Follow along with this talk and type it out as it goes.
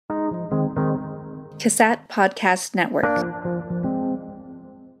CASAT Podcast Network.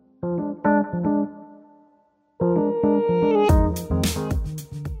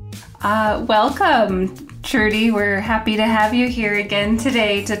 Welcome, Trudy. We're happy to have you here again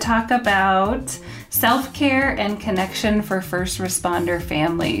today to talk about self-care and connection for first responder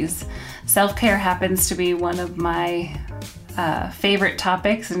families. Self-care happens to be one of my favorite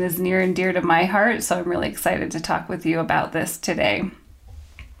topics and is near and dear to my heart, so I'm really excited to talk with you about this today.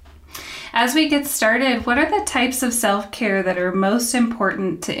 As we get started, what are the types of self-care that are most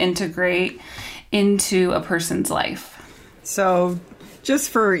important to integrate into a person's life? So,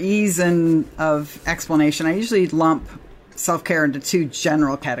 just for ease of explanation, I usually lump self-care into two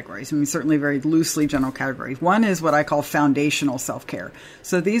general categories. I mean, certainly very loosely general categories. One is what I call foundational self-care.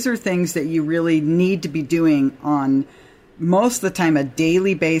 So these are things that you really need to be doing on most of the time a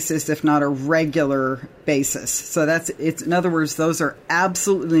daily basis, if not a regular basis. So it's in other words, those are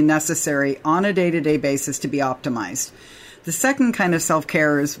absolutely necessary on a day-to-day basis to be optimized. The second kind of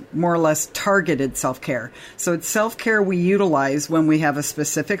self-care is more or less targeted self-care. So it's self-care we utilize when we have a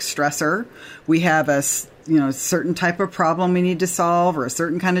specific stressor, we have a certain type of problem we need to solve, or a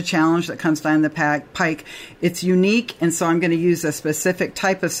certain kind of challenge that comes down the pike. It's unique, and so I'm going to use a specific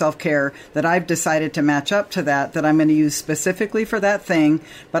type of self-care that I've decided to match up to that I'm going to use specifically for that thing,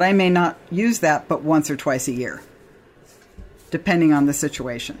 but I may not use that but once or twice a year, depending on the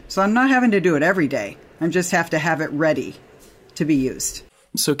situation. So I'm not having to do it every day. I just have to have it ready to be used.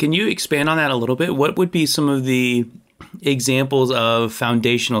 So can you expand on that a little bit? What would be some of the examples of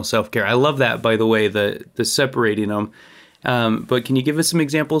foundational self-care? I love that, by the way, the separating them. But can you give us some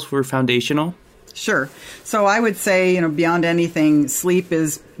examples for foundational? Sure. So I would say, beyond anything, sleep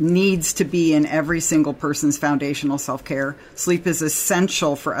needs to be in every single person's foundational self-care. Sleep is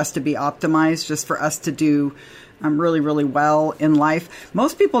essential for us to be optimized, just for us to do really, really well in life.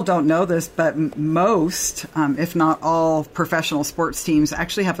 Most people don't know this, but most, if not all, professional sports teams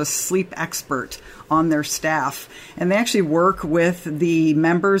actually have a sleep expert on their staff. And they actually work with the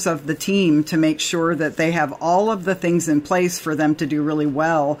members of the team to make sure that they have all of the things in place for them to do really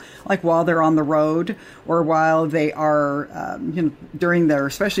well, like while they're on the road or while they are,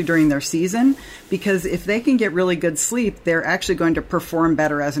 especially during their season. Because if they can get really good sleep, they're actually going to perform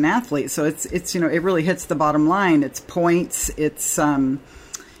better as an athlete. So it really hits the bottom line. It's points, it's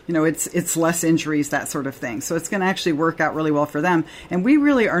less injuries, that sort of thing. So it's going to actually work out really well for them. And we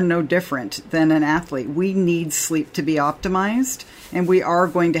really are no different than an athlete. We need sleep to be optimized, and we are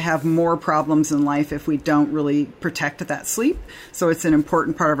going to have more problems in life if we don't really protect that sleep. So it's an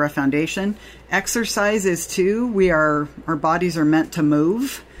important part of our foundation. Exercise is too. Our bodies are meant to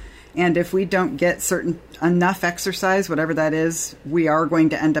move. And if we don't get enough exercise, whatever that is, we are going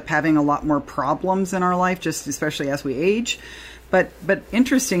to end up having a lot more problems in our life, just especially as we age. But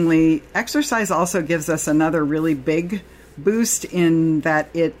interestingly, exercise also gives us another really big boost in that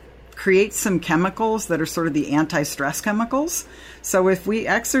it creates some chemicals that are sort of the anti-stress chemicals. So if we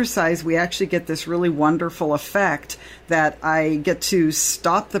exercise, we actually get this really wonderful effect that I get to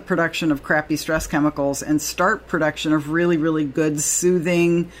stop the production of crappy stress chemicals and start production of really, really good,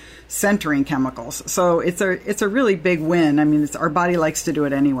 soothing, centering chemicals. So it's a really big win. I mean, our body likes to do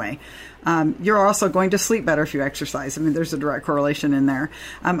it anyway. You're also going to sleep better if you exercise. I mean, there's a direct correlation in there.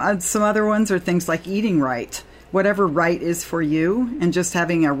 Some other ones are things like eating right. Whatever right is for you, and just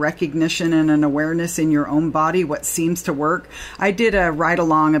having a recognition and an awareness in your own body, what seems to work. I did a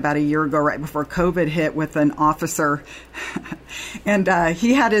ride-along about a year ago, right before COVID hit, with an officer, and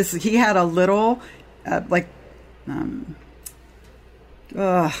he had a little, a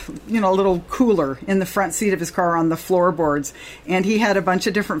little cooler in the front seat of his car on the floorboards. And he had a bunch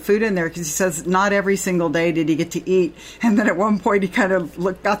of different food in there because he says not every single day did he get to eat. And then at one point he kind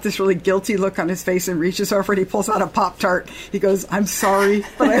of got this really guilty look on his face and reaches over and he pulls out a Pop-Tart. He goes, "I'm sorry,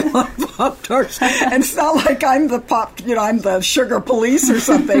 but I love Pop-Tarts." And it's not like I'm I'm the sugar police or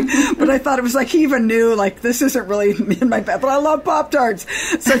something. But I thought it was like he even knew, this isn't really in my bed, but I love Pop-Tarts.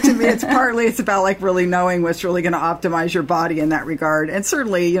 So to me, it's about really knowing what's really going to optimize your body in that regard. And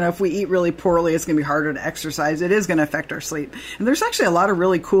certainly, if we eat really poorly, it's going to be harder to exercise. It is going to affect our sleep. And there's actually a lot of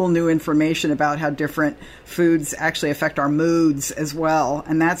really cool new information about how different foods actually affect our moods as well.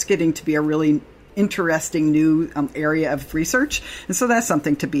 And that's getting to be a really interesting new area of research. And so that's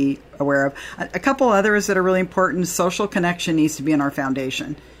something to be aware of. A couple others that are really important. Social connection needs to be in our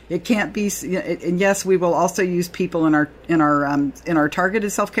foundation. It can't be, and yes, we will also use people in our targeted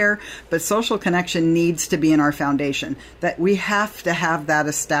self-care, but social connection needs to be in our foundation. That we have to have that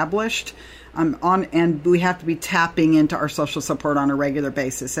established, and we have to be tapping into our social support on a regular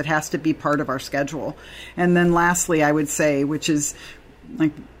basis. It has to be part of our schedule. And then lastly, I would say, which is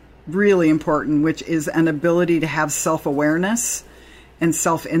really important, which is an ability to have self-awareness and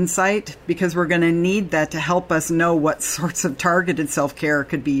self-insight, because we're going to need that to help us know what sorts of targeted self-care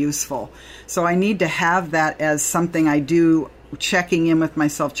could be useful. So I need to have that as something I do, checking in with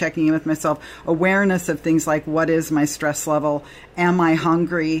myself, awareness of things like, what is my stress level? Am I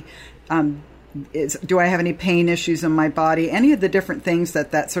hungry? Do I have any pain issues in my body? Any of the different things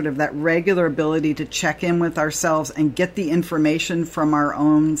that sort of that regular ability to check in with ourselves and get the information from our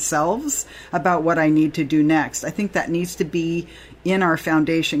own selves about what I need to do next. I think that needs to be in our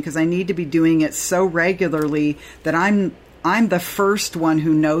foundation, because I need to be doing it so regularly that I'm the first one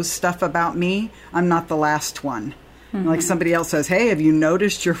who knows stuff about me. I'm not the last one. Mm-hmm. Like somebody else says, hey, have you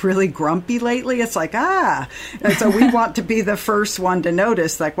noticed you're really grumpy lately? It's like, And so we want to be the first one to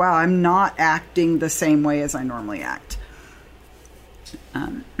notice, like, wow, I'm not acting the same way as I normally act.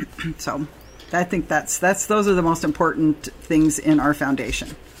 So I think those are the most important things in our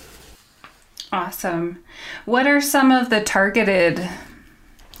foundation. Awesome. What are some of the targeted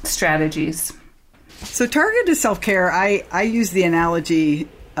strategies? So targeted self-care, I use the analogy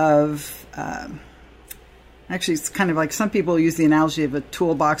of... Actually, it's kind of like some people use the analogy of a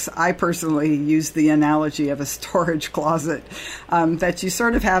toolbox. I personally use the analogy of a storage closet, that you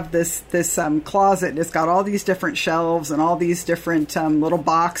sort of have this closet, and it's got all these different shelves and all these different little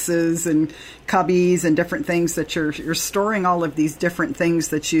boxes and cubbies and different things that you're storing all of these different things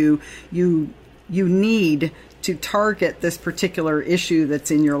that you need to target this particular issue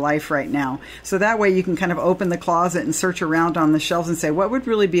that's in your life right now. So that way you can kind of open the closet and search around on the shelves and say, what would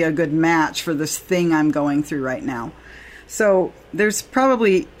really be a good match for this thing I'm going through right now? So there's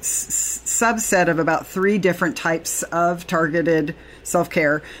probably subset of about 3 different types of targeted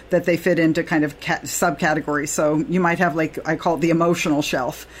self-care that they fit into kind of subcategories. So you might have, like, I call it the emotional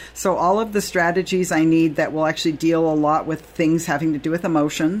shelf. So all of the strategies I need that will actually deal a lot with things having to do with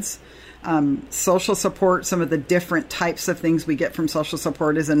emotions. Social support, some of the different types of things we get from social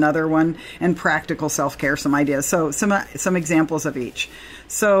support is another one, and practical self-care, some ideas. So some examples of each.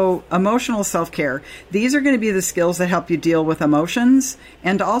 So emotional self-care, these are going to be the skills that help you deal with emotions,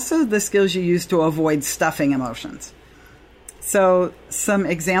 and also the skills you use to avoid stuffing emotions. So some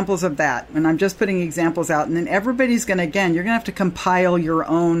examples of that, and I'm just putting examples out, and then everybody's going to, again, you're going to have to compile your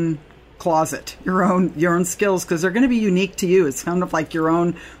own closet, your own skills, because they're going to be unique to you. It's kind of like your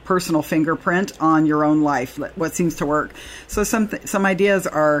own personal fingerprint on your own life, what seems to work. So some ideas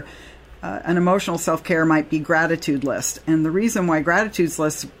are, an emotional self-care might be gratitude list. And the reason why gratitude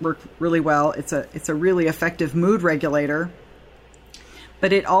lists work really well, it's a really effective mood regulator,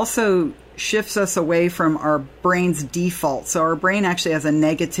 but it also shifts us away from our brain's default. So our brain actually has a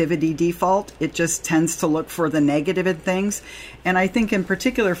negativity default. It just tends to look for the negative in things. And I think in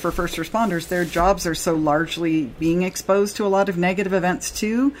particular for first responders, their jobs are so largely being exposed to a lot of negative events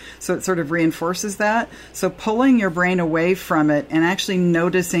too. So it sort of reinforces that. So pulling your brain away from it and actually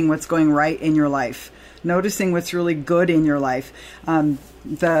noticing what's going right in your life, noticing what's really good in your life.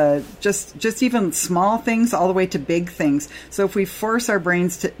 Just even small things all the way to big things. So if we force our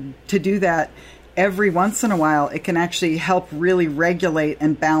brains to do that every once in a while, it can actually help really regulate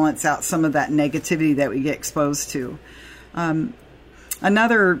and balance out some of that negativity that we get exposed to.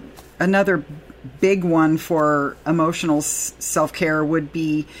 Another big one for emotional self-care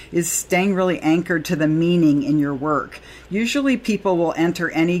is staying really anchored to the meaning in your work. Usually people will enter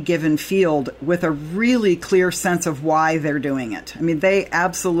any given field with a really clear sense of why they're doing it. I mean, they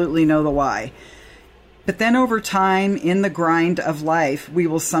absolutely know the why. But then over time, in the grind of life, we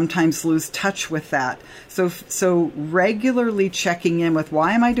will sometimes lose touch with that. So regularly checking in with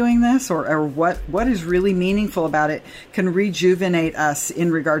why am I doing this, or what is really meaningful about it, can rejuvenate us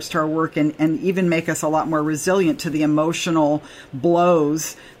in regards to our work, and even make us a lot more resilient to the emotional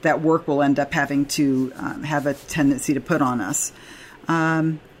blows that work will end up having to have a tendency to put on us.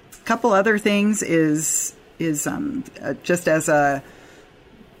 A couple other things is just as a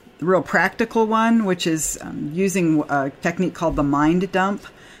real practical one, which is using a technique called the mind dump.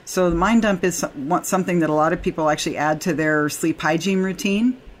 So the mind dump is something that a lot of people actually add to their sleep hygiene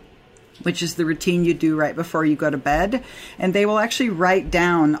routine, which is the routine you do right before you go to bed. And they will actually write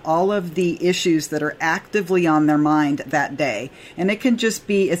down all of the issues that are actively on their mind that day. And it can just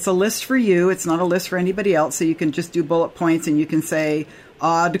be, it's a list for you. It's not a list for anybody else. So you can just do bullet points, and you can say,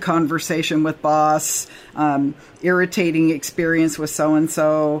 odd conversation with boss, irritating experience with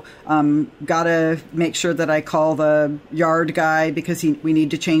so-and-so, gotta make sure that I call the yard guy because we need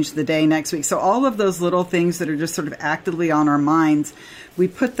to change the day next week. So all of those little things that are just sort of actively on our minds, we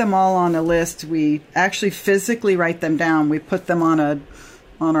put them all on a list. We actually physically write them down. We put them on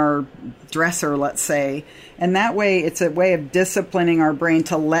dresser, let's say. And that way, it's a way of disciplining our brain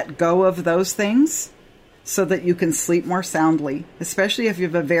to let go of those things so that you can sleep more soundly, especially if you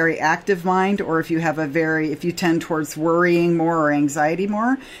have a very active mind, or if you tend towards worrying more or anxiety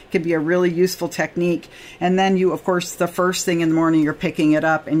more. It can be a really useful technique. And then you, of course, the first thing in the morning, you're picking it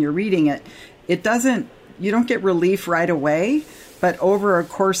up and you're reading it. You don't get relief right away, but over a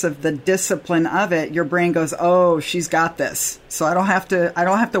course of the discipline of it, your brain goes, oh, she's got this. So I don't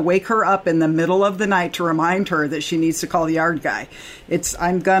have to wake her up in the middle of the night to remind her that she needs to call the yard guy.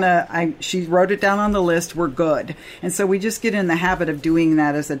 She wrote it down on the list. We're good. And so we just get in the habit of doing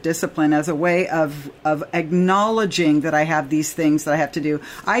that as a discipline, as a way of acknowledging that I have these things that I have to do.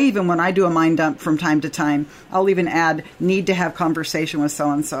 When I do a mind dump from time to time, I'll even add, need to have conversation with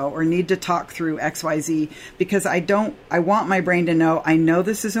so-and-so, or need to talk through XYZ, because I want my brain to know, I know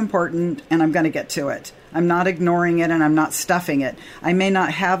this is important and I'm going to get to it. I'm not ignoring it and I'm not stuffing it. I may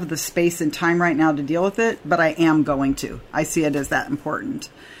not have the space and time right now to deal with it, but I am going to. I see it as that important.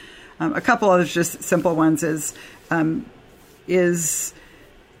 A couple other just simple ones is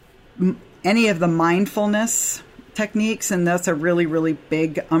any of the mindfulness techniques, and that's a really, really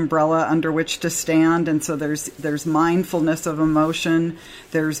big umbrella under which to stand. And so there's mindfulness of emotion,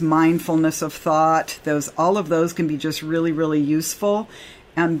 there's mindfulness of thought. All of those can be just really, really useful.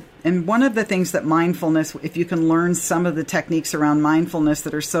 And one of the things that mindfulness, if you can learn some of the techniques around mindfulness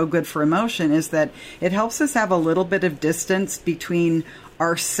that are so good for emotion, is that it helps us have a little bit of distance between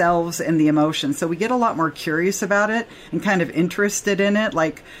ourselves and the emotion. So we get a lot more curious about it and kind of interested in it,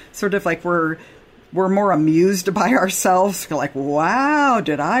 sort of like we're more amused by ourselves. We're like, wow,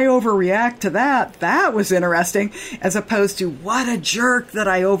 did I overreact to that? That was interesting, as opposed to, what a jerk that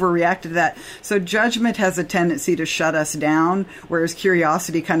I overreacted to that. So judgment has a tendency to shut us down, whereas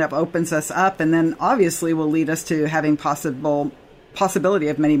curiosity kind of opens us up, and then obviously will lead us to having possibility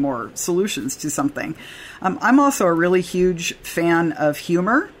of many more solutions to something. I'm also a really huge fan of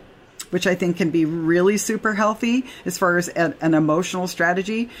humor, which I think can be really super healthy as far as an emotional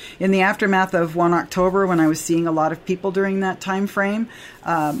strategy. In the aftermath of 1 October, when I was seeing a lot of people during that time frame,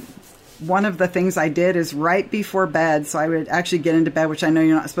 one of the things I did is right before bed, so I would actually get into bed, which I know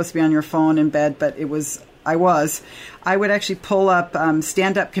you're not supposed to be on your phone in bed, but I would actually pull up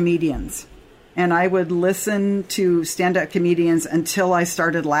stand-up comedians. And I would listen to stand-up comedians until I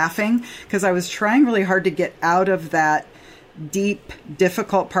started laughing, because I was trying really hard to get out of that deep,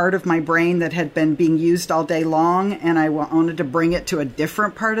 difficult part of my brain that had been being used all day long, and I wanted to bring it to a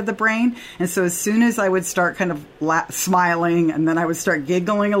different part of the brain. And so as soon as I would start kind of smiling, and then I would start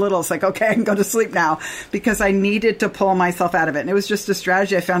giggling a little, it's like, okay, I can go to sleep now, because I needed to pull myself out of it. And it was just a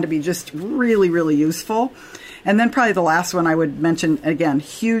strategy I found to be just really, really useful. And then probably the last one I would mention, again,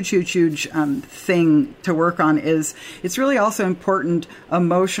 huge thing to work on, is it's really also important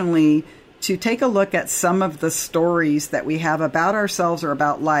emotionally to take a look at some of the stories that we have about ourselves or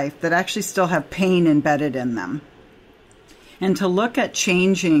about life that actually still have pain embedded in them. And to look at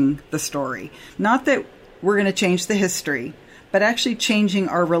changing the story. Not that we're going to change the history, but actually changing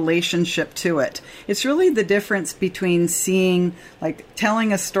our relationship to it. It's really the difference between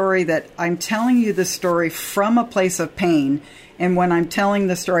telling a story that I'm telling you the story from a place of pain, and when I'm telling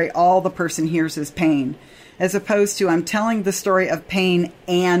the story, all the person hears is pain, as opposed to I'm telling the story of pain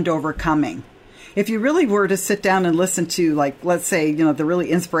and overcoming. If you really were to sit down and listen to, let's say, the really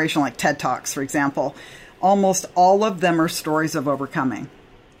inspirational, TED Talks, for example, almost all of them are stories of overcoming.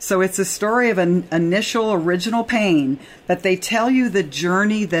 So it's a story of an initial original pain, but they tell you the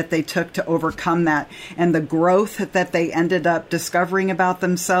journey that they took to overcome that, and the growth that they ended up discovering about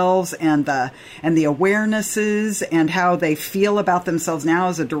themselves, and the awarenesses, and how they feel about themselves now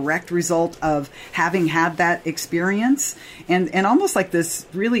as a direct result of having had that experience, and almost like this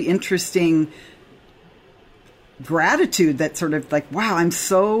really interesting gratitude that sort of wow,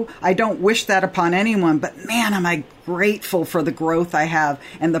 I don't wish that upon anyone, but man, am I grateful for the growth I have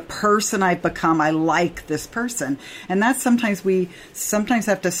and the person I've become. I like this person. And that's we sometimes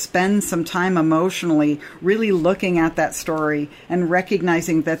have to spend some time emotionally really looking at that story and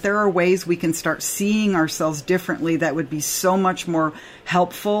recognizing that there are ways we can start seeing ourselves differently that would be so much more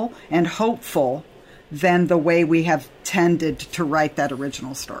helpful and hopeful than the way we have tended to write that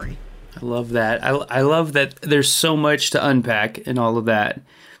original story. I love that. I love that there's so much to unpack in all of that.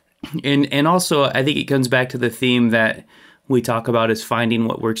 And also, I think it comes back to the theme that we talk about is finding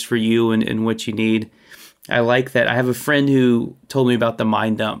what works for you and what you need. I like that. I have a friend who told me about the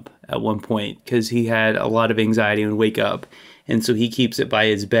mind dump at one point because he had a lot of anxiety and would wake up. And so he keeps it by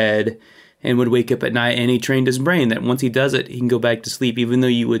his bed and would wake up at night, and he trained his brain that once he does it, he can go back to sleep, even though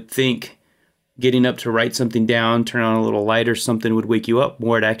you would think getting up to write something down, turn on a little light or something would wake you up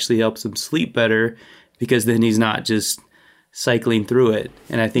more. It actually helps him sleep better because then he's not just cycling through it.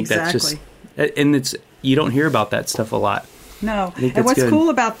 And I think that's just, and you don't hear about that stuff a lot. No. And what's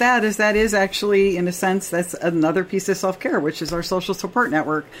cool about that is actually, in a sense, that's another piece of self-care, which is our social support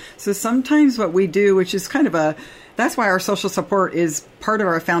network. So sometimes what we do, which is that's why our social support is part of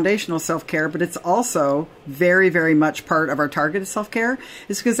our foundational self-care, but it's also very, very much part of our targeted self-care,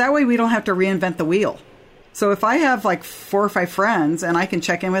 is because that way we don't have to reinvent the wheel. So if I have like 4 or 5 friends and I can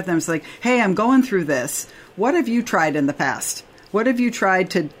check in with them, it's like, hey, I'm going through this. What have you tried in the past? What have you tried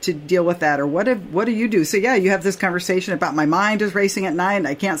to deal with that? Or what do you do? So yeah, you have this conversation about my mind is racing at night and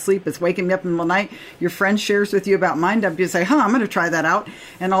I can't sleep. It's waking me up in the night. Your friend shares with you about mind. You say, I'm going to try that out.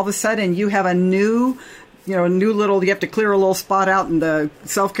 And all of a sudden you have a new little, you have to clear a little spot out in the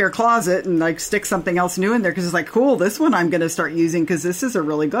self-care closet and like stick something else new in there. Cause it's like, cool, this one I'm going to start using because this is a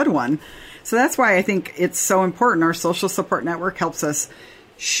really good one. So that's why I think it's so important. Our social support network helps us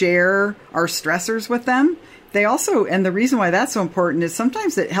share our stressors with them. They also, and the reason why that's so important is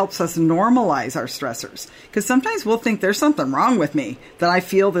sometimes it helps us normalize our stressors. Because sometimes we'll think there's something wrong with me, that I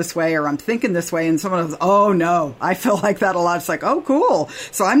feel this way or I'm thinking this way. And someone goes, oh no, I feel like that a lot. It's like, oh, cool.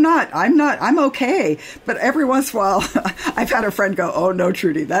 So I'm okay. But every once in a while, I've had a friend go, oh no,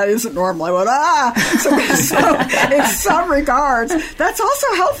 Trudy, that isn't normal. I went, So in some regards, that's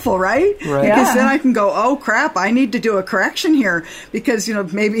also helpful, right? Because then I can go, oh crap, I need to do a correction here because,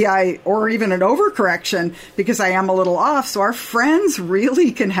 maybe or even an overcorrection because I am a little off. So our friends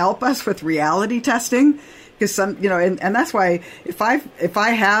really can help us with reality testing. Because and that's why if I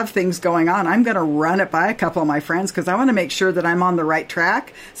have things going on, I'm going to run it by a couple of my friends because I want to make sure that I'm on the right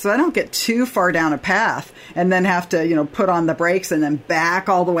track so I don't get too far down a path and then have to, put on the brakes and then back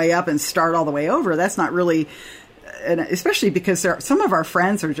all the way up and start all the way over. That's not really, and especially because some of our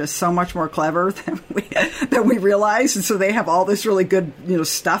friends are just so much more clever than we realize. And so they have all this really good,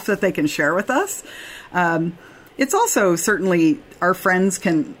 stuff that they can share with us. It's also certainly our friends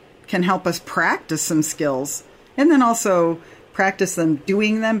can help us practice some skills and then also practice them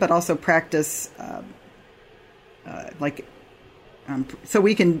doing them, but also practice so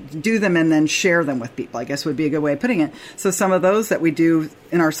we can do them and then share them with people, I guess would be a good way of putting it. So some of those that we do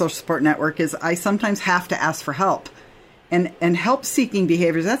in our social support network is I sometimes have to ask for help. And help-seeking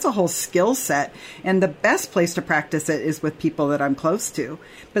behaviors, that's a whole skill set. And the best place to practice it is with people that I'm close to.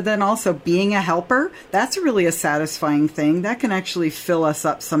 But then also being a helper, that's really a satisfying thing. That can actually fill us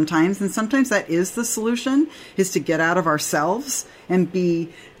up sometimes. And sometimes that is the solution, is to get out of ourselves and be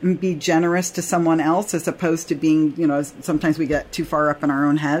generous to someone else as opposed to being, sometimes we get too far up in our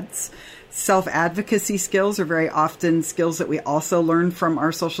own heads. Self-advocacy skills are very often skills that we also learn from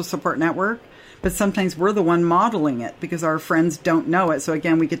our social support network. But sometimes we're the one modeling it because our friends don't know it. So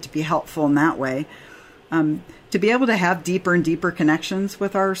again, we get to be helpful in that way. To be able to have deeper and deeper connections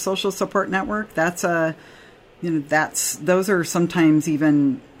with our social support network, those are sometimes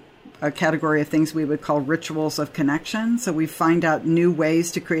even a category of things we would call rituals of connection. So we find out new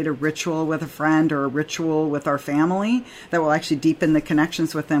ways to create a ritual with a friend or a ritual with our family that will actually deepen the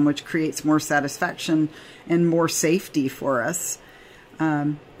connections with them, which creates more satisfaction and more safety for us.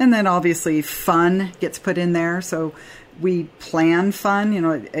 And then obviously fun gets put in there. So we plan fun.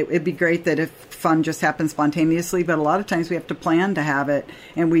 It'd be great that if fun just happens spontaneously, but a lot of times we have to plan to have it.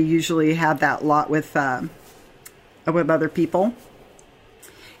 And we usually have that lot with other people.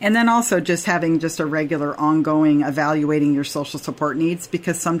 And then also just having just a regular ongoing evaluating your social support needs,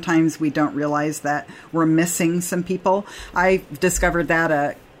 because sometimes we don't realize that we're missing some people. I discovered that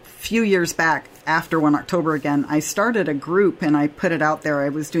a few years back after 1 October again. I started a group and I put it out there. I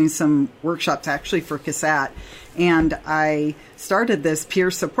was doing some workshops actually for CASAT, and I started this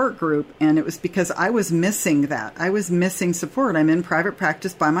peer support group, and it was because I was missing that. I was missing support. I'm in private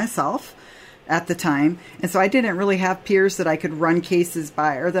practice by myself at the time, and so I didn't really have peers that I could run cases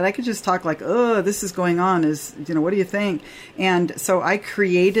by, or that I could just talk like, oh, this is going on, what do you think? And so I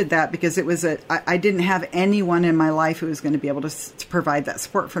created that because it was I didn't have anyone in my life who was going to be able to provide that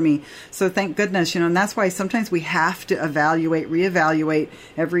support for me. So thank goodness, and that's why sometimes we have to reevaluate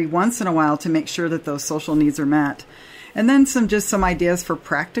every once in a while to make sure that those social needs are met. And then some ideas for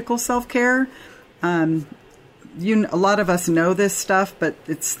practical self-care. A lot of us know this stuff, but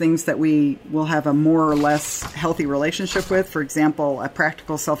it's things that we will have a more or less healthy relationship with. For example, a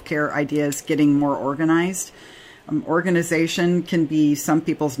practical self-care idea is getting more organized. Organization can be some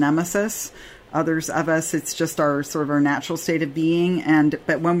people's nemesis. Others of us, it's just our sort of our natural state of being.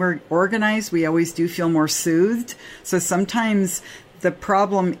 But when we're organized, we always do feel more soothed. So sometimes the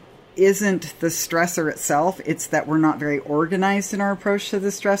problem isn't the stressor itself. It's that we're not very organized in our approach to the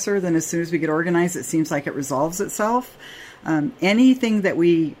stressor. Then as soon as we get organized, it seems like it resolves itself. Anything that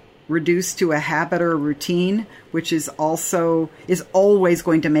we reduce to a habit or a routine, which is always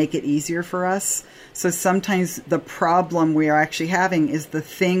going to make it easier for us. So sometimes the problem we are actually having is the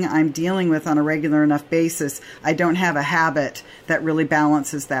thing I'm dealing with on a regular enough basis. I don't have a habit that really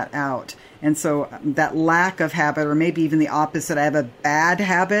balances that out. And so that lack of habit, or maybe even the opposite, I have a bad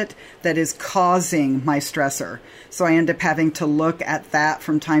habit that is causing my stressor. So I end up having to look at that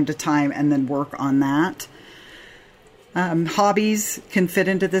from time to time and then work on that. Hobbies can fit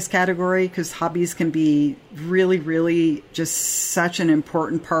into this category because hobbies can be really, really just such an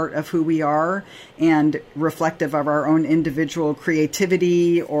important part of who we are and reflective of our own individual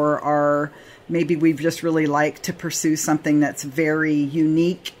creativity, or maybe we've just really like to pursue something that's very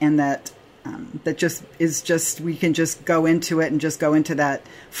unique and that we can just go into it and just go into that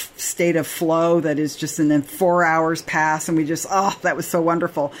state of flow that is just, and then 4 hours pass and we just, that was so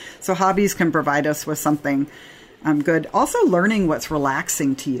wonderful. So hobbies can provide us with something good. Also learning what's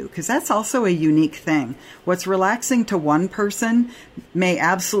relaxing to you, because that's also a unique thing. What's relaxing to one person may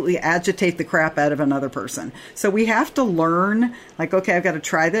absolutely agitate the crap out of another person. So we have to learn, like, okay, I've got to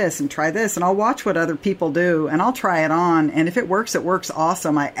try this, and I'll watch what other people do, and I'll try it on. And if it works,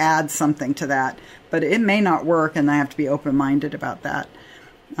 awesome. I add something to that. But it may not work, and I have to be open-minded about that.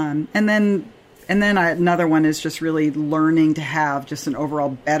 And then another one is just really learning to have just an overall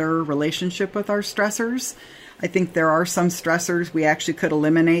better relationship with our stressors. I think there are some stressors we actually could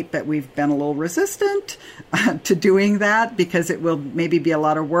eliminate, but we've been a little resistant to doing that because it will maybe be a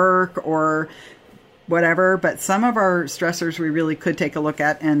lot of work or whatever. But some of our stressors we really could take a look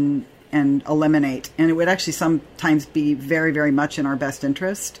at and eliminate. And it would actually sometimes be very, very much in our best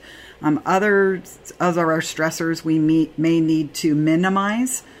interest. Others of our stressors we may need to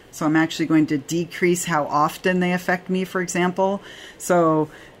minimize. So I'm actually going to decrease how often they affect me, for example. So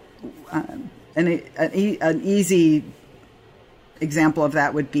an easy example of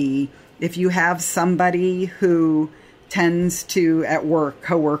that would be if you have somebody who tends to, at work,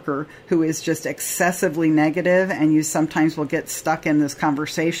 coworker, who is just excessively negative, and you sometimes will get stuck in this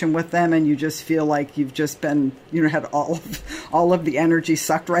conversation with them and you just feel like you've just been, had all of the energy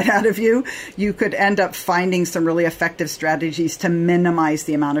sucked right out of you. You could end up finding some really effective strategies to minimize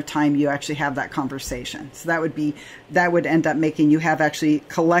the amount of time you actually have that conversation. So that would end up making you have actually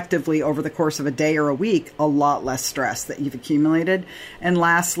collectively over the course of a day or a week, a lot less stress that you've accumulated. And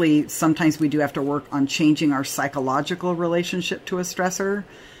lastly, sometimes we do have to work on changing our psychological relationship to a stressor.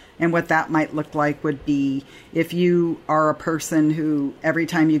 And what that might look like would be if you are a person who every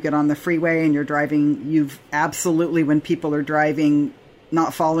time you get on the freeway and you're driving, you've absolutely, when people are driving,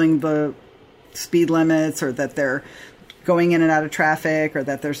 not following the speed limits, or that they're going in and out of traffic, or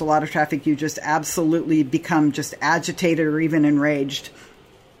that there's a lot of traffic, you just absolutely become just agitated or even enraged.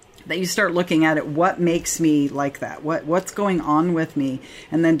 That you start looking at it, what makes me like that? What's going on with me?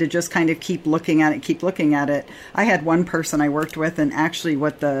 And then to just kind of keep looking at it. I had one person I worked with, and actually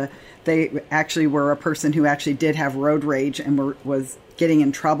they actually were a person who actually did have road rage and was getting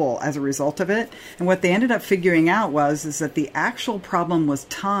in trouble as a result of it. And what they ended up figuring out is that the actual problem was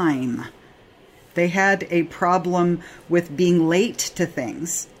time. They had a problem with being late to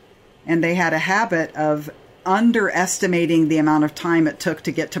things, and they had a habit of underestimating the amount of time it took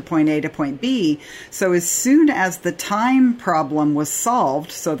to get to point A to point B. So as soon as the time problem was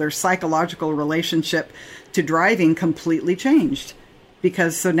solved, so their psychological relationship to driving completely changed.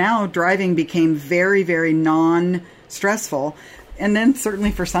 So now driving became very, very non-stressful. And then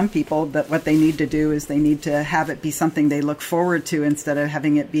certainly for some people, that what they need to do is they need to have it be something they look forward to instead of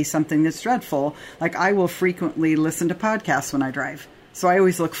having it be something that's dreadful. Like I will frequently listen to podcasts when I drive. So I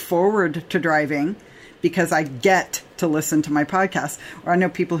always look forward to driving because I get to listen to my podcast. Or I know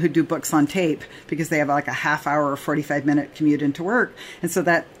people who do books on tape because they have like a half hour or 45-minute commute into work. And so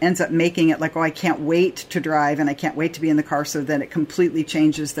that ends up making it like, I can't wait to drive and I can't wait to be in the car. So then it completely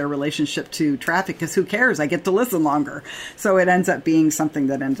changes their relationship to traffic because who cares? I get to listen longer. So it ends up being something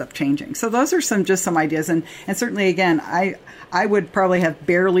that ends up changing. So those are some ideas. And certainly, again, I would probably have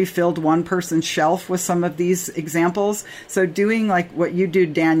barely filled one person's shelf with some of these examples. So doing like what you do,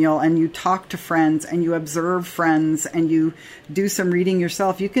 Daniel, and you talk to friends and you observe friends and you do some reading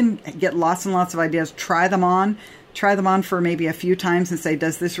yourself, you can get lots and lots of ideas. Try them on for maybe a few times and say,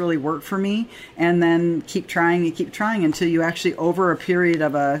 does this really work for me? And then keep trying until you actually, over a period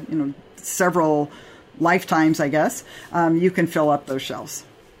of several lifetimes, I guess, you can fill up those shelves.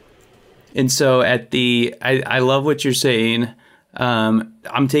 And so I love what you're saying.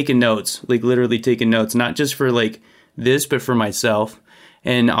 I'm taking notes, like literally taking notes, not just for like this, but for myself.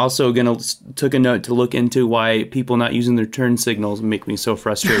 And also took a note to look into why people not using their turn signals make me so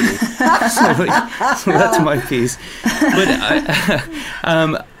frustrated. so that's my piece. But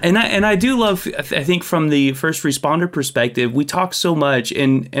I do love, I think from the first responder perspective, we talk so much,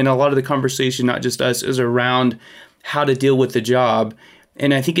 and a lot of the conversation, not just us, is around how to deal with the job.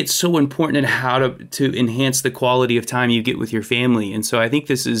 And I think it's so important in how to enhance the quality of time you get with your family. And so I think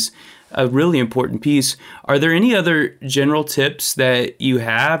this is a really important piece. Are there any other general tips that you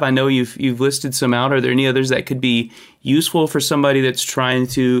have? I know you've listed some out. Are there any others that could be useful for somebody that's trying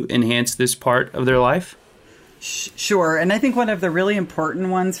to enhance this part of their life? Sure. And I think one of the really important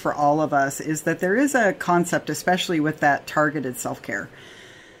ones for all of us is that there is a concept, especially with that targeted self-care,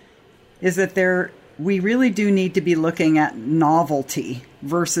 is that we really do need to be looking at novelty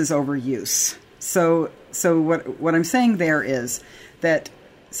versus overuse. So what I'm saying there is that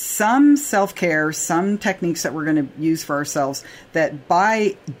some self-care, some techniques that we're going to use for ourselves, that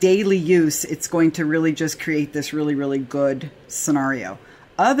by daily use, it's going to really just create this really, really good scenario.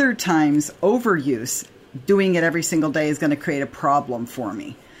 Other times, overuse, doing it every single day, is going to create a problem for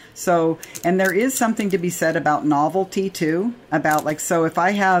me. So, and there is something to be said about novelty too, about so if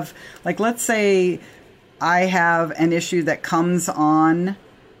I have, let's say I have an issue that comes on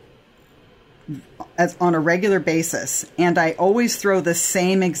a regular basis, and I always throw the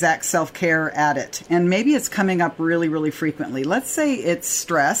same exact self-care at it, and maybe it's coming up really, really frequently. Let's say it's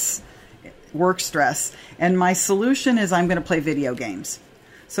stress, work stress, and my solution is I'm going to play video games.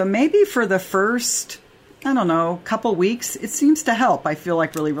 So maybe for the first, couple weeks, it seems to help. I feel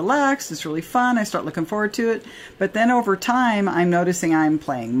really relaxed. It's really fun. I start looking forward to it. But then over time, I'm noticing I'm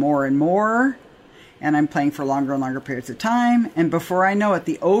playing more and more, and I'm playing for longer and longer periods of time. And before I know it,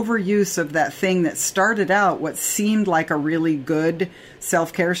 the overuse of that thing that started out what seemed like a really good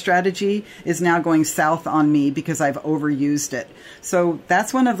self-care strategy is now going south on me because I've overused it. So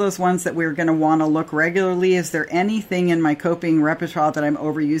that's one of those ones that we're going to want to look regularly. Is there anything in my coping repertoire that I'm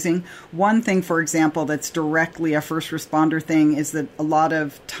overusing? One thing, for example, that's directly a first responder thing is that a lot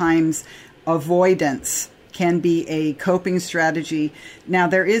of times avoidance can be a coping strategy. Now,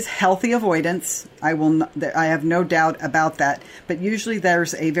 there is healthy avoidance. I have no doubt about that. But usually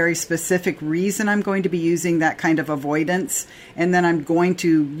there's a very specific reason I'm going to be using that kind of avoidance. And then I'm going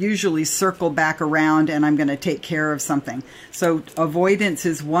to usually circle back around and I'm going to take care of something. So avoidance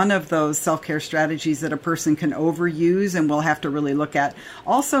is one of those self-care strategies that a person can overuse and we'll have to really look at.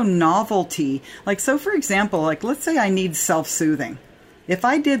 Also, novelty. So for example, let's say I need self-soothing. If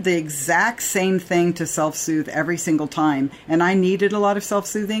I did the exact same thing to self-soothe every single time and I needed a lot of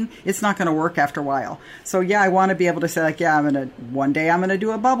self-soothing, it's not going to work after a while. So yeah, I want to be able to say one day I'm going to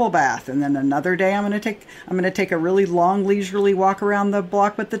do a bubble bath, and then another day I'm going to take a really long leisurely walk around the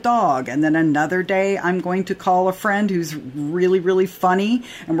block with the dog, and then another day I'm going to call a friend who's really, really funny,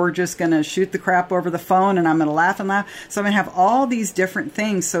 and we're just going to shoot the crap over the phone, and I'm going to laugh and laugh. So I'm going to have all these different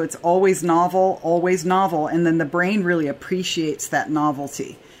things, so it's always novel, and then the brain really appreciates that novelty.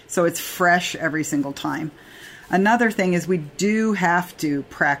 So it's fresh every single time. Another thing is we do have to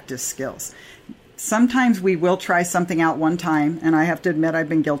practice skills. Sometimes we will try something out one time, and I have to admit I've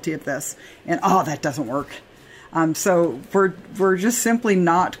been guilty of this, and that doesn't work. So we're just simply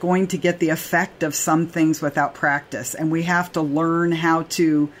not going to get the effect of some things without practice, and we have to learn how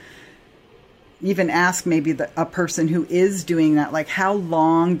to even ask maybe a person who is doing that, how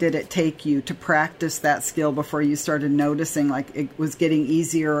long did it take you to practice that skill before you started noticing it was getting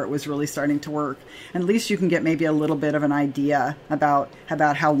easier or it was really starting to work? And at least you can get maybe a little bit of an idea about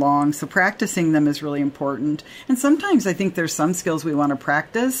how long. So practicing them is really important. And sometimes I think there's some skills we want to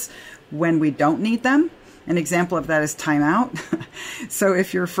practice when we don't need them. An example of that is timeout. So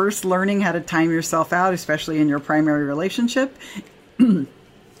if you're first learning how to time yourself out, especially in your primary relationship,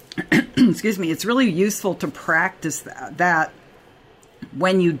 excuse me, it's really useful to practice that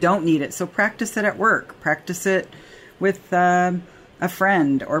when you don't need it. So practice it at work, practice it with a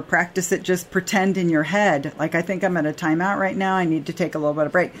friend, or practice it just pretend in your head. I think I'm at a timeout right now. I need to take a little bit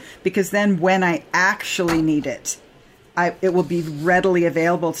of break, because then when I actually need it, it will be readily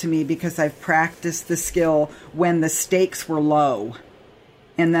available to me because I've practiced the skill when the stakes were low,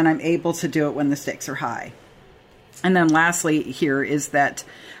 and then I'm able to do it when the stakes are high. And then lastly here is that,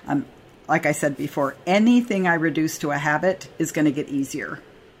 like I said before, anything I reduce to a habit is going to get easier.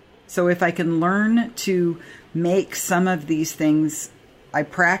 So if I can learn to make some of these things, I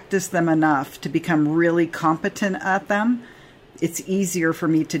practice them enough to become really competent at them, it's easier for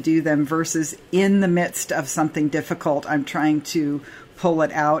me to do them versus in the midst of something difficult, I'm trying to pull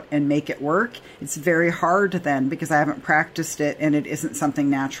it out and make it work. It's very hard then because I haven't practiced it and it isn't something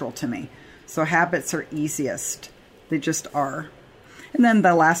natural to me. So habits are easiest. They just are. And then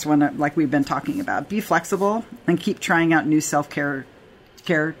the last one, like we've been talking about, be flexible and keep trying out new self-care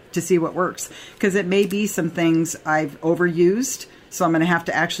to see what works. Because it may be some things I've overused, so I'm going to have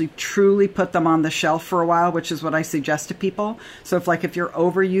to actually truly put them on the shelf for a while, which is what I suggest to people. So if you're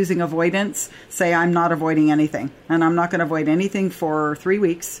overusing avoidance, say I'm not avoiding anything, and I'm not going to avoid anything for 3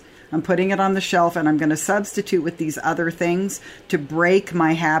 weeks. I'm putting it on the shelf, and I'm going to substitute with these other things to break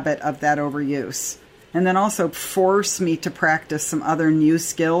my habit of that overuse. And then also force me to practice some other new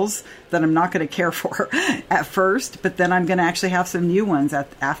skills that I'm not going to care for at first, but then I'm going to actually have some new ones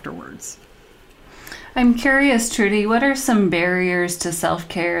afterwards. I'm curious, Trudy, what are some barriers to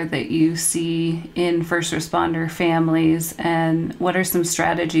self-care that you see in first responder families, and what are some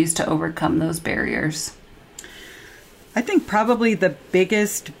strategies to overcome those barriers? I think probably the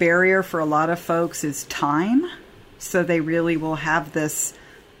biggest barrier for a lot of folks is time. So they really will have this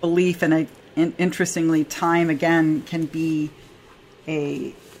belief, and interestingly, time, again, can be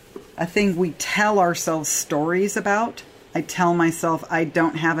a thing we tell ourselves stories about. I tell myself I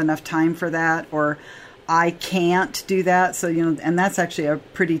don't have enough time for that, or I can't do that. So, and that's actually a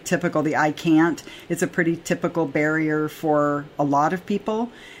pretty typical, the I can't. It's a pretty typical barrier for a lot of people.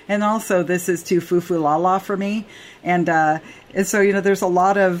 And also, this is too foo-foo la-la for me. And so, there's a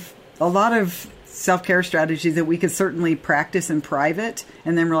lot of self-care strategies that we could certainly practice in private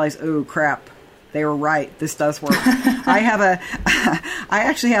and then realize, oh, crap, they were right. This does work. I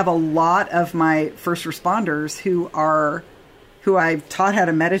actually have a lot of my first responders who I've taught how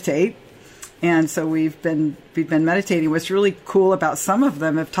to meditate. And so we've been meditating. What's really cool about some of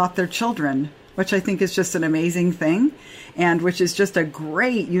them have taught their children, which I think is just an amazing thing, and which is just a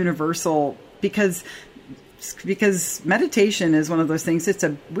great universal, because meditation is one of those things. It's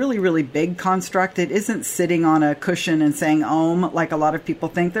a really, really big construct. It isn't sitting on a cushion and saying Om like a lot of people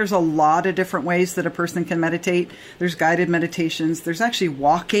think. There's a lot of different ways that a person can meditate. There's guided meditations. There's actually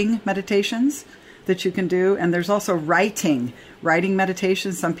walking meditations that you can do. And there's also writing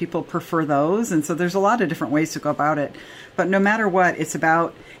meditations. Some people prefer those. And so there's a lot of different ways to go about it. But no matter what,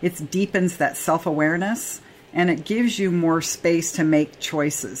 it deepens that self-awareness, and it gives you more space to make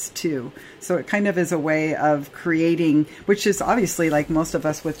choices too. So it kind of is a way of creating, which is obviously, like most of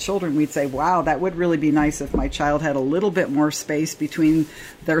us with children, we'd say, wow, that would really be nice if my child had a little bit more space between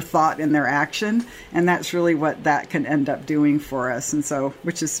their thought and their action. And that's really what that can end up doing for us. And so,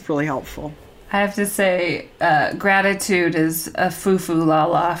 which is really helpful. I have to say, gratitude is a foo-foo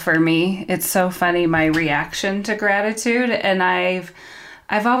la-la for me. It's so funny, my reaction to gratitude. And I've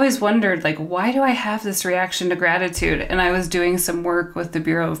always wondered, like, why do I have this reaction to gratitude? And I was doing some work with the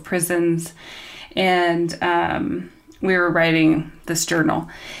Bureau of Prisons, and we were writing this journal.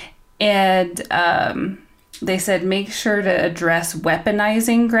 And they said, make sure to address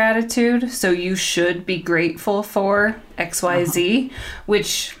weaponizing gratitude. So you should be grateful for XYZ,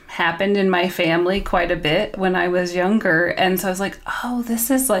 which happened in my family quite a bit when I was younger. And so I was like, oh, this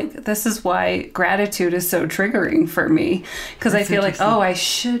is why gratitude is so triggering for me. Because I feel like, oh, I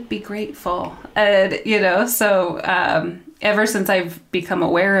should be grateful. And, so ever since I've become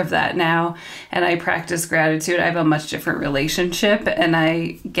aware of that now and I practice gratitude, I have a much different relationship, and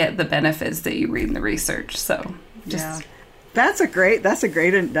I get the benefits that you read in the research. So that's a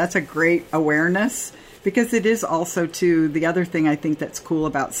great awareness. Because it is also, too, the other thing I think that's cool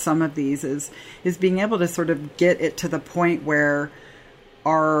about some of these is being able to sort of get it to the point where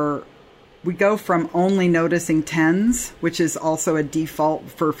we go from only noticing tens, which is also a default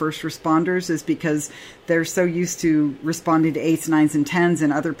for first responders, is because they're so used to responding to 8s, 9s, and 10s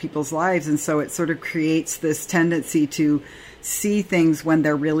in other people's lives. And so it sort of creates this tendency to see things when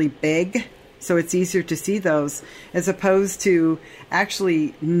they're really big. So it's easier to see those, as opposed to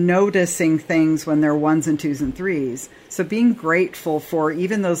actually noticing things when they're 1s and 2s and 3s. So being grateful for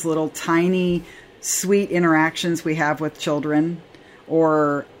even those little tiny, sweet interactions we have with children,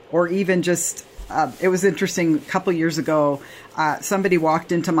 or even just, it was interesting, a couple years ago, somebody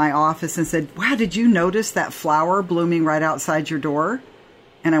walked into my office and said, wow, did you notice that flower blooming right outside your door?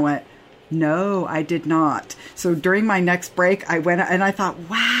 And I went, no, I did not. So during my next break, I went and I thought,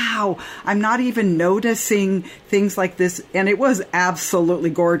 wow, I'm not even noticing things like this. And it was absolutely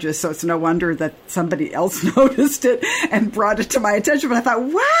gorgeous. So it's no wonder that somebody else noticed it and brought it to my attention. But I thought,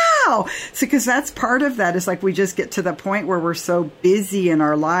 wow. So because that's part of that, is like we just get to the point where we're so busy in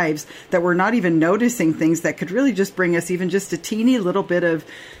our lives that we're not even noticing things that could really just bring us even just a teeny little bit of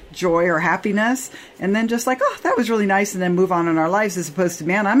joy or happiness, and then just like, oh, that was really nice, and then move on in our lives, as opposed to,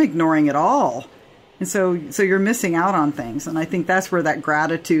 man, I'm ignoring it all. And so you're missing out on things. And I think that's where that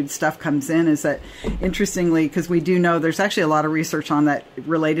gratitude stuff comes in, is that, interestingly, because we do know there's actually a lot of research on that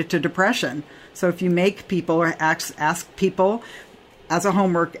related to depression. So if you make people or ask people, as a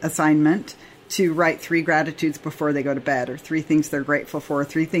homework assignment to write 3 gratitudes before they go to bed, or 3 things they're grateful for,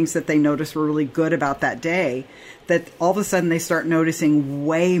 3 things that they notice were really good about that day, that all of a sudden they start noticing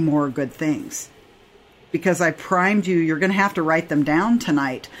way more good things. Because I primed you, you're going to have to write them down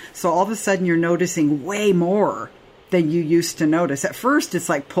tonight. So all of a sudden you're noticing way more than you used to notice. At first it's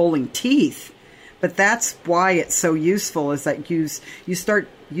like pulling teeth, but that's why it's so useful, is that you start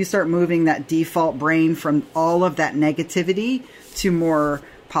moving that default brain from all of that negativity to more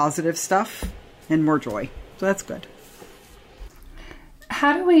positive stuff and more joy. So that's good.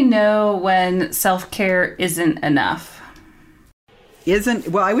 How do we know when self-care isn't enough?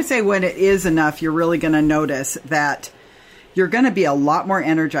 Well, I would say when it is enough, you're really going to notice that you're going to be a lot more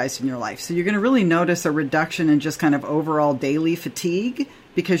energized in your life. So you're going to really notice a reduction in just kind of overall daily fatigue,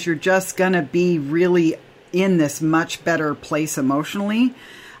 because you're just going to be really in this much better place emotionally.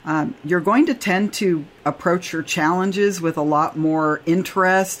 You're going to tend to approach your challenges with a lot more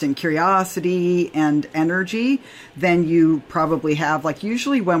interest and curiosity and energy than you probably have. Like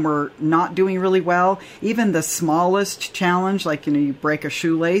usually when we're not doing really well, even the smallest challenge, like, you break a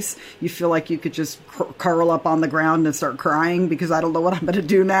shoelace, you feel like you could just curl up on the ground and start crying because I don't know what I'm going to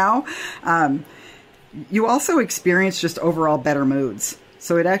do now. You also experience just overall better moods.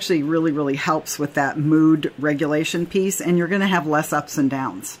 So it actually really, really helps with that mood regulation piece, and you're going to have less ups and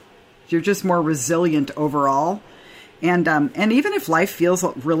downs. You're just more resilient overall. And even if life feels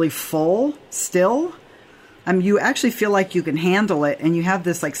really full still, you actually feel like you can handle it, and you have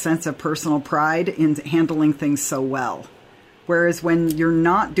this like sense of personal pride in handling things so well. Whereas when you're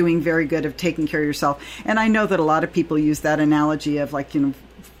not doing very good of taking care of yourself, and I know that a lot of people use that analogy of like,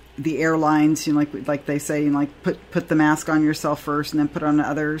 the airlines, like they say, put the mask on yourself first and then put it on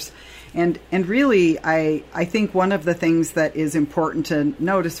others. And really, I think one of the things that is important to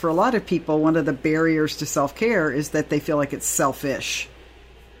notice for a lot of people, one of the barriers to self-care is that they feel like it's selfish.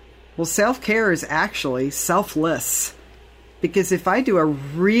 Well, self-care is actually selfless. Because if I do a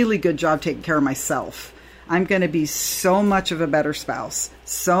really good job taking care of myself, I'm going to be so much of a better spouse,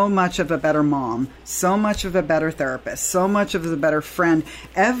 so much of a better mom, so much of a better therapist, so much of a better friend.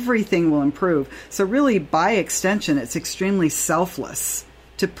 Everything will improve. So really, by extension, it's extremely selfless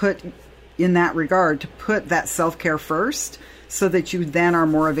to put, in that regard, to put that self-care first, so that you then are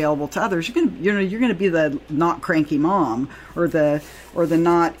more available to others. You're going to be the not cranky mom or the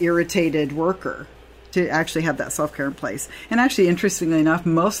not irritated worker, to actually have that self-care in place. And actually, interestingly enough,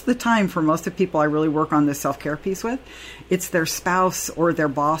 most of the time, for most of the people I really work on this self-care piece with, it's their spouse or their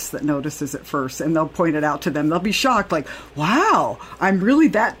boss that notices it first, and they'll point it out to them. They'll be shocked, like, wow, I'm really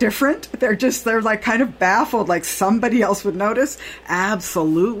that different? They're like kind of baffled, like somebody else would notice.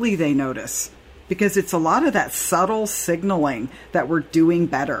 Absolutely they notice, because it's a lot of that subtle signaling that we're doing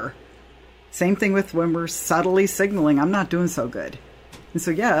better. Same thing with when we're subtly signaling, I'm not doing so good. And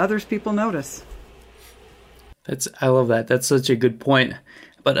so, yeah, people notice. I love that. That's such a good point.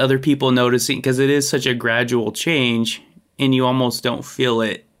 But other people noticing, because it is such a gradual change and you almost don't feel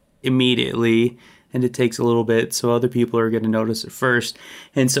it immediately, and it takes a little bit. So other people are going to notice it first.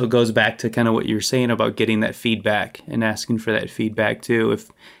 And so it goes back to kind of what you're saying about getting that feedback and asking for that feedback too,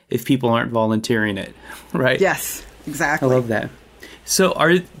 if people aren't volunteering it, right? Yes, exactly. I love that. So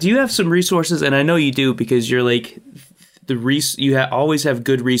do you have some resources? And I know you do, because you're like, always have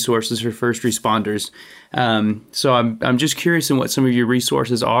good resources for first responders. So I'm just curious in what some of your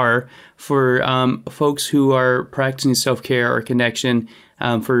resources are for folks who are practicing self-care or connection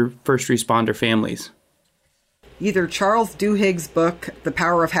for first responder families. Either Charles Duhigg's book, The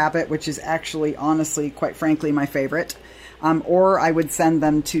Power of Habit, which is actually, honestly, quite frankly, my favorite, or I would send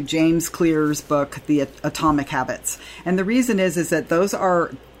them to James Clear's book, The Atomic Habits. And the reason is that those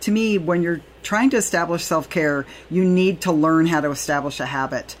are, to me, when you're trying to establish self-care, you need to learn how to establish a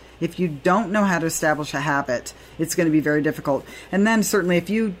habit. If you don't know how to establish a habit, it's going to be very difficult. And then certainly if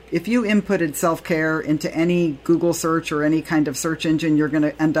you inputted self-care into any Google search or any kind of search engine, you're going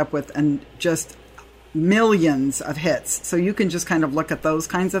to end up with just millions of hits. So you can just kind of look at those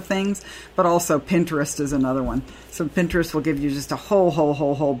kinds of things, but also Pinterest is another one. So Pinterest will give you just a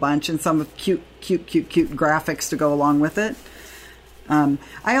whole bunch, and some of cute graphics to go along with it.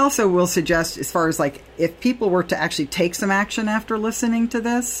 I also will suggest, as far as like, if people were to actually take some action after listening to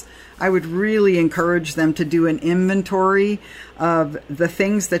this, I would really encourage them to do an inventory of the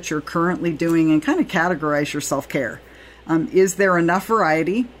things that you're currently doing and kind of categorize your self-care. Is there enough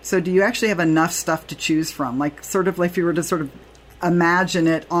variety? So do you actually have enough stuff to choose from? Like, sort of like if you were to sort of imagine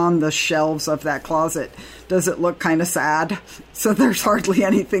it on the shelves of that closet. Does it look kind of sad? So there's hardly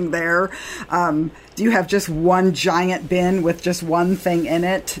anything there. Do you have just one giant bin with just one thing in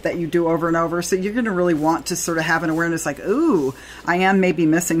it that you do over and over? So you're going to really want to sort of have an awareness like, ooh, I am maybe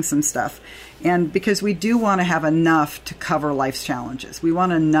missing some stuff. And because we do want to have enough to cover life's challenges. We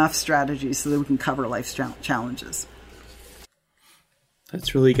want enough strategies so that we can cover life's challenges.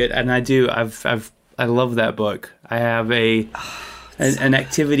 That's really good. And I love that book. I have an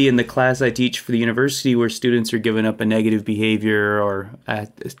activity in the class I teach for the university where students are giving up a negative behavior or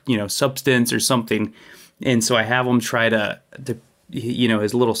substance or something, and so I have them try to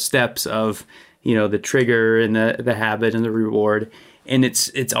his little steps of the trigger and the habit and the reward, and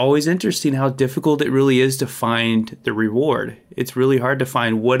it's always interesting how difficult it really is to find the reward. It's really hard to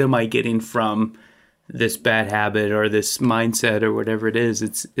find, what am I getting from this bad habit or this mindset or whatever it is.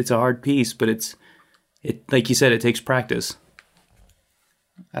 It's a hard piece, but it like you said, it takes practice.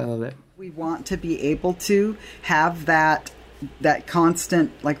 I love that. We want to be able to have that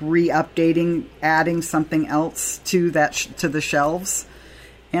constant, like, re-updating, adding something else to the shelves.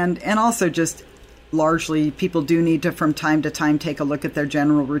 And also just largely people do need to from time to time take a look at their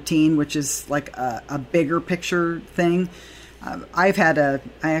general routine, which is like a bigger picture thing. I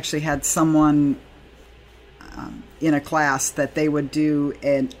actually had someone in a class that they would do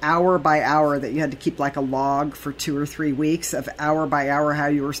an hour by hour, that you had to keep like a log for 2 or 3 weeks of hour by hour how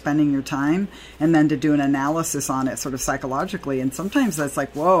you were spending your time, and then to do an analysis on it sort of psychologically. And sometimes that's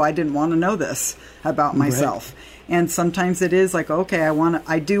like, whoa, I didn't want to know this about myself. Right. And sometimes it is like, okay,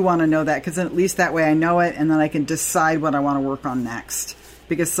 I do want to know that, because at least that way I know it, and then I can decide what I want to work on next.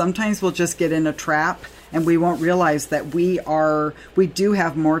 Because sometimes we'll just get in a trap and we won't realize that we do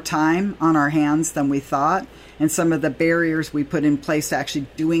have more time on our hands than we thought. And some of the barriers we put in place to actually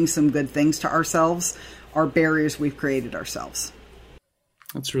doing some good things to ourselves are barriers we've created ourselves.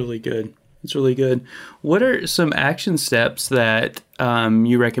 That's really good. That's really good. What are some action steps that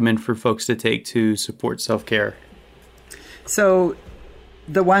you recommend for folks to take to support self-care? So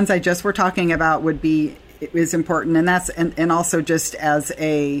the ones I just were talking about is important. And that's, and also just as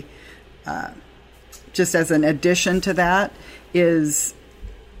an addition to that is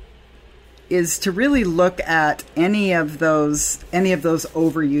to really look at any of those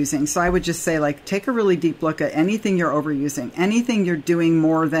overusing. So I would just say, like, take a really deep look at anything you're overusing, anything you're doing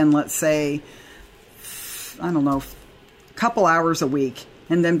more than, let's say, a couple hours a week,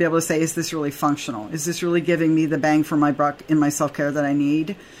 and then be able to say, is this really functional? Is this really giving me the bang for my buck in my self-care that I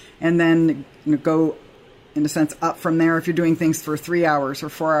need? And then go, in a sense, up from there if you're doing things for 3 hours or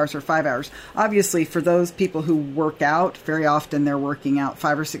 4 hours or 5 hours. Obviously, for those people who work out, very often they're working out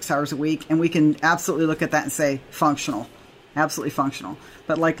 5 or 6 hours a week, and we can absolutely look at that and say functional, absolutely functional.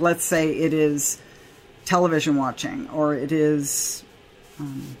 But like, let's say it is television watching, or it is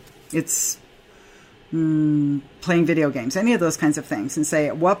playing video games, any of those kinds of things, and say,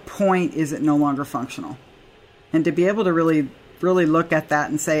 at what point is it no longer functional? And to be able to really look at that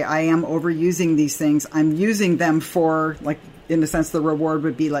and say, I am overusing these things. I'm using them for, like, in a sense, the reward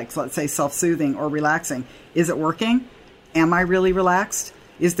would be like, let's say, self-soothing or relaxing. Is it working? Am I really relaxed?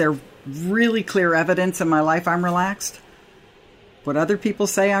 Is there really clear evidence in my life I'm relaxed? Would other people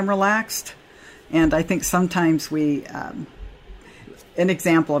say I'm relaxed? And I think sometimes an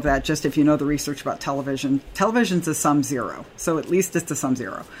example of that, just if you know the research about television's a sum zero. So at least it's a sum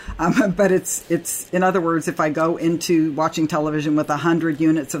zero. But it's in other words, if I go into watching television with 100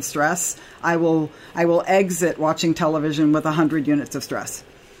 units of stress, I will exit watching television with 100 units of stress.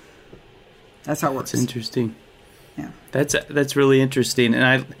 That's how it works. That's interesting. Yeah. That's really interesting.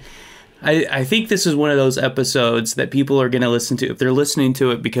 And I think this is one of those episodes that people are going to listen to. If they're listening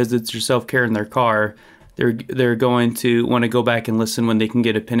to it because it's their self-care in their car, they're going to want to go back and listen when they can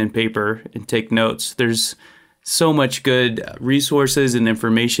get a pen and paper and take notes. There's so much good resources and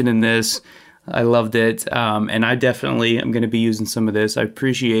information in this. I loved it. And I definitely am going to be using some of this. I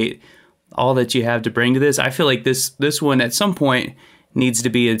appreciate all that you have to bring to this. I feel like this one at some point needs to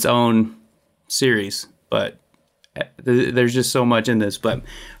be its own series, but there's just so much in this. But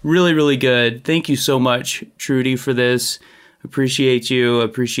really, really good. Thank you so much, Trudy, for this. Appreciate you.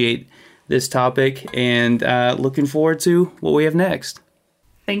 Appreciate this topic, and looking forward to what we have next.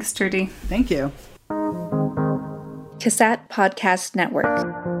 Thanks, Trudy. Thank you. CASAT Podcast Network.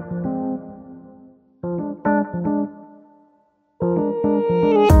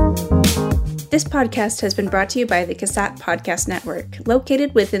 This podcast has been brought to you by the CASAT Podcast Network,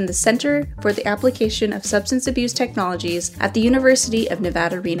 located within the Center for the Application of Substance Abuse Technologies at the University of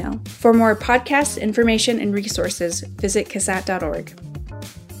Nevada, Reno. For more podcasts, information, and resources, visit CASAT.org.